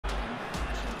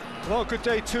Well, good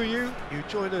day to you. You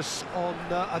join us on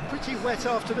a pretty wet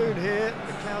afternoon here.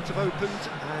 The clouds have opened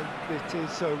and it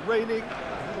is raining,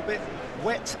 a little bit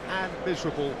wet and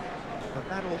miserable. But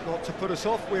that ought not to put us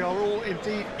off. We are all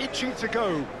indeed itching to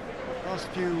go. Last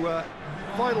few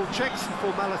final checks and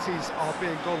formalities are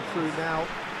being gone through now.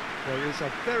 There is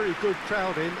a very good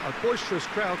crowd in, a boisterous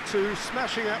crowd too,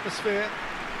 smashing atmosphere.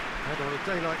 And on a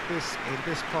day like this, in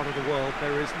this part of the world,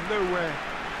 there is nowhere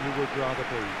you would rather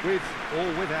be, with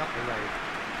or without the rain.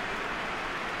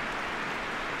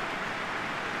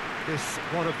 This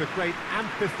one of the great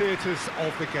amphitheatres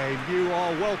of the game. You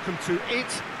are welcome to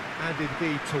it, and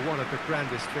indeed to one of the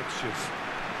grandest fixtures.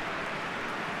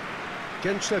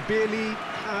 Genclerbirligi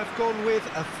have gone with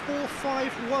a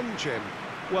 4-5-1, Jim.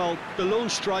 Well, the lone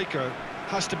striker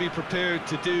has to be prepared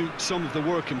to do some of the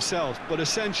work himself, but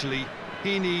essentially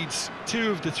he needs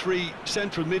two of the three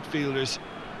central midfielders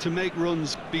to make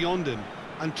runs beyond him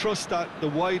and trust that the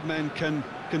wide men can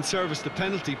service the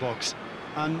penalty box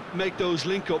and make those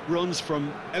link-up runs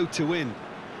from out to in.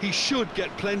 He should get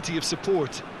plenty of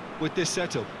support with this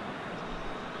setup.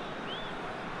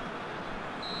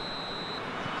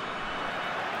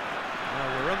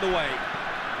 Well, we're underway.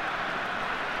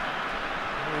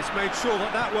 He's made sure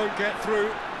that that won't get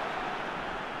through.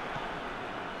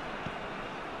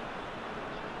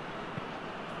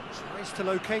 Tries to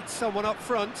locate someone up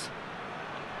front.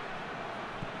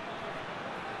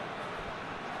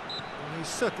 Well, he's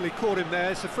certainly caught him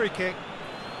there. It's a free kick.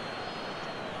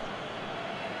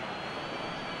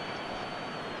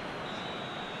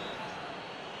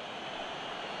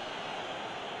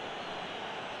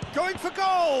 Going for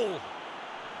goal!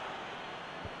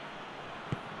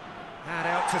 And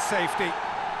out to safety.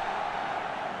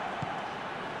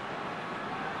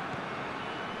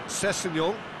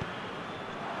 Sessegnon.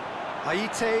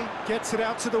 Aite gets it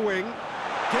out to the wing.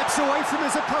 Gets away from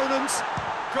his opponents.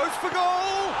 Goes for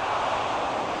goal!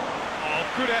 Oh,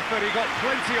 good effort. He got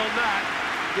plenty on that.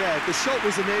 Yeah, the shot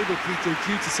was enabled, Peter,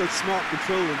 due to such smart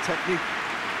control and technique.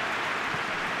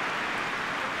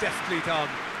 Deftly done.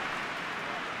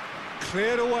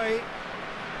 Cleared away.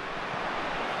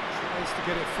 Tries to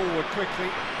get it forward quickly.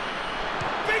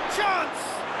 Big chance!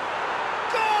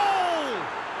 Goal!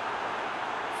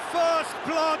 First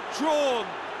blood drawn.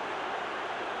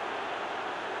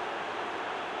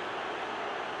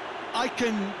 I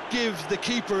can give the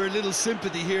keeper a little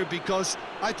sympathy here because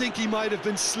I think he might have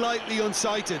been slightly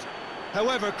unsighted.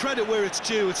 However, credit where it's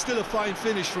due, it's still a fine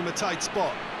finish from a tight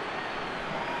spot.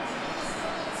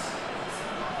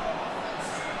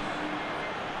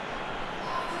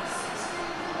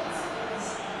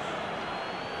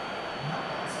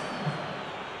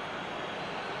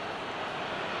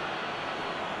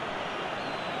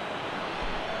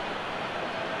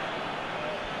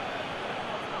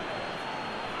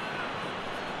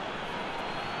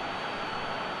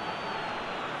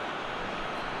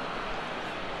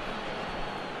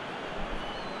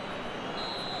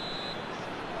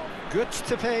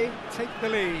 Goztepe take the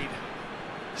lead.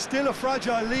 Still a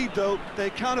fragile lead, though. They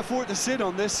can't afford to sit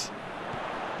on this.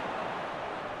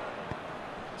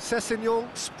 Sessegnon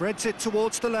spreads it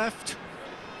towards the left.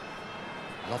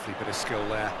 Lovely bit of skill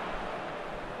there.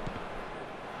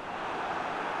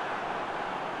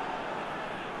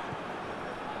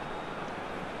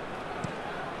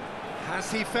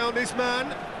 Has he found his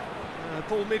man?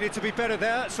 Ball needed to be better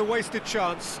there. It's a wasted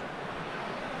chance.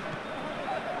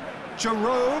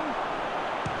 Jerome!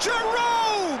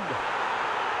 Jerome!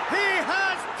 He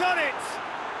has done it!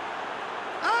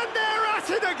 And they're at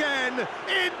it again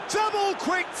in double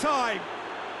quick time.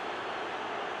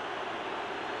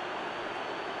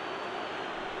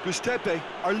 Goztepe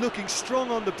are looking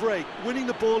strong on the break. Winning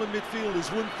the ball in midfield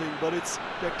is one thing, but it's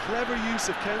their clever use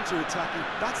of counter-attacking.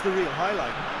 That's the real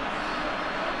highlight.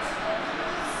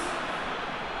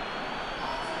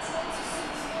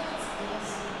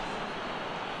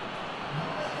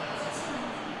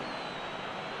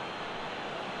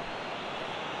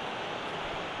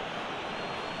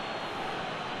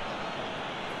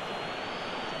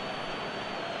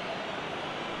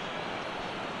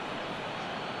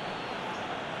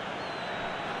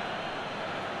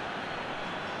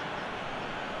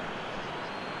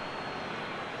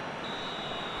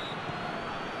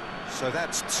 So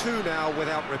that's two now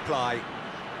without reply.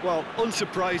 Well,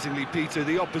 unsurprisingly, Peter,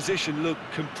 the opposition look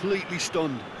completely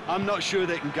stunned. I'm not sure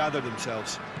they can gather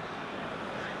themselves.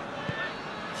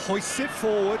 Hoists it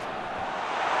forward.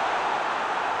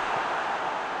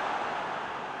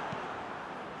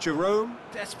 Jerome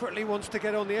desperately wants to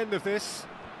get on the end of this.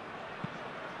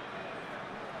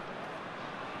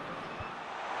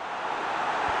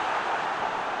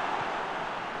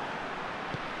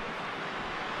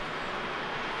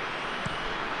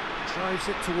 Drives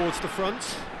it towards the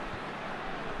front.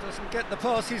 Doesn't get the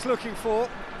pass he's looking for.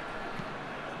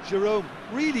 Jerome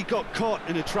really got caught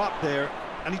in a trap there,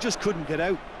 and he just couldn't get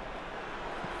out.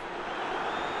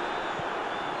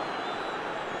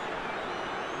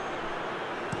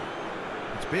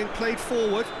 It's being played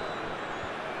forward.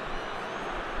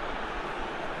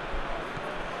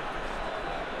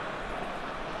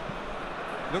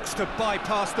 Looks to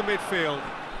bypass the midfield.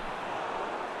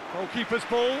 Goalkeeper's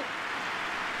ball.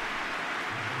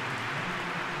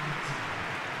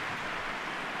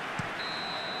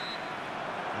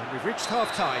 And we've reached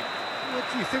half-time. What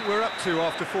do you think we're up to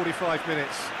after 45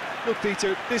 minutes? Look,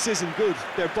 Peter, this isn't good.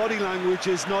 Their body language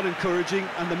is not encouraging,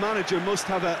 and the manager must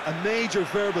have a major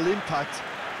verbal impact,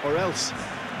 or else.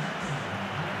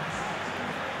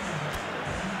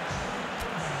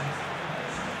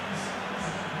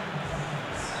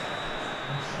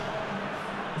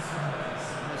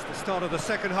 That's the start of the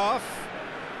second half.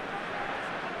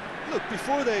 Look,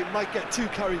 before they might get too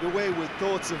carried away with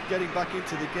thoughts of getting back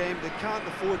into the game, they can't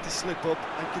afford to slip up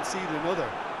and concede another.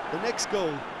 The next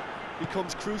goal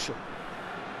becomes crucial.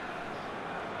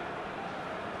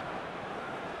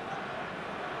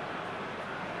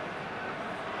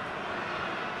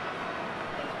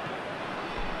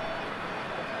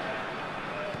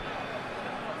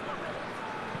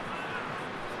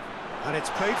 And it's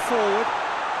played forward.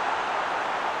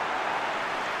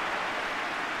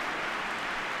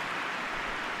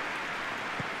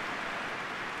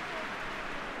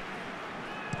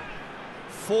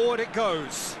 Forward it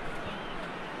goes.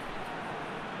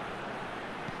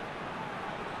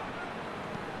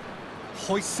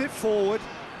 Hoists it forward.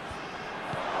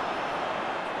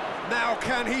 Now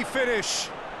can he finish?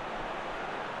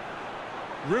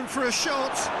 Room for a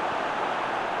shot.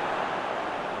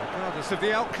 Regardless of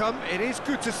the outcome, it is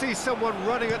good to see someone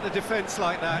running at the defence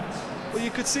like that. Well,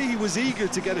 you could see he was eager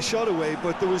to get a shot away,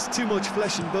 but there was too much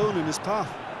flesh and bone in his path.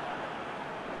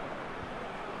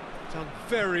 Done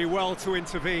very well to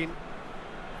intervene.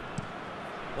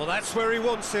 Well, that's where he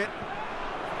wants it.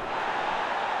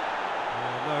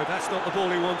 Oh, no, that's not the ball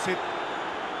he wanted.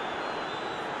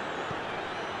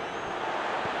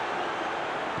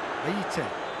 Aite.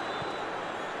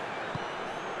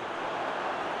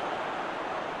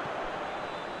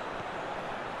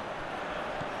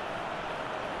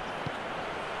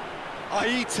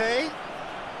 Aite.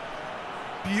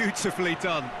 Beautifully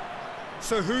done.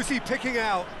 So who's he picking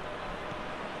out?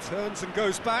 Turns and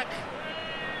goes back.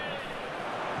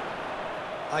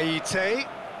 Aite.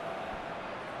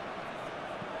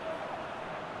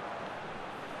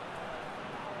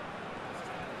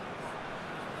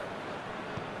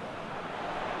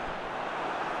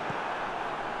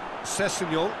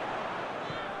 Sessegnon.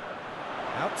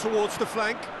 Out towards the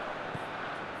flank.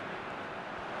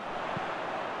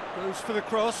 Goes for the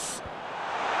cross.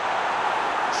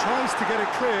 Tries to get it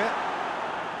clear.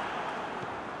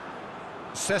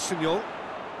 Sessegnon.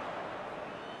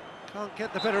 Can't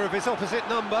get the better of his opposite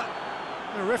number.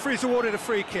 The referee's awarded a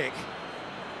free kick.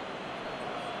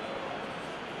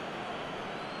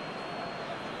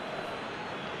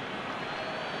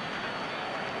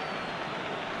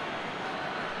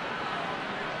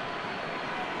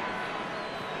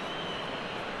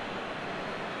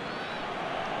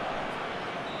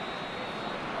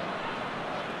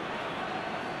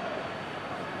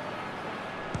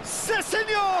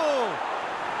 Sessegnon!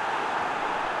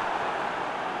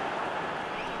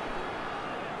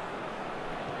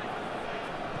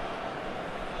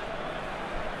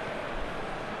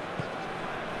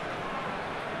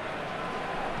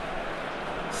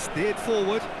 Steered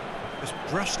forward, just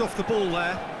brushed off the ball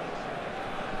there.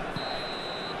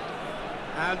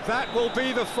 And that will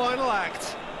be the final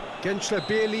act.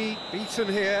 Genclerbirligi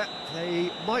beaten here. They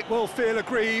might well feel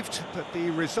aggrieved, but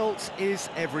the result is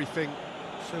everything.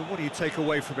 So what do you take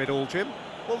away from it all, Jim?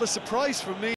 Well, the surprise for me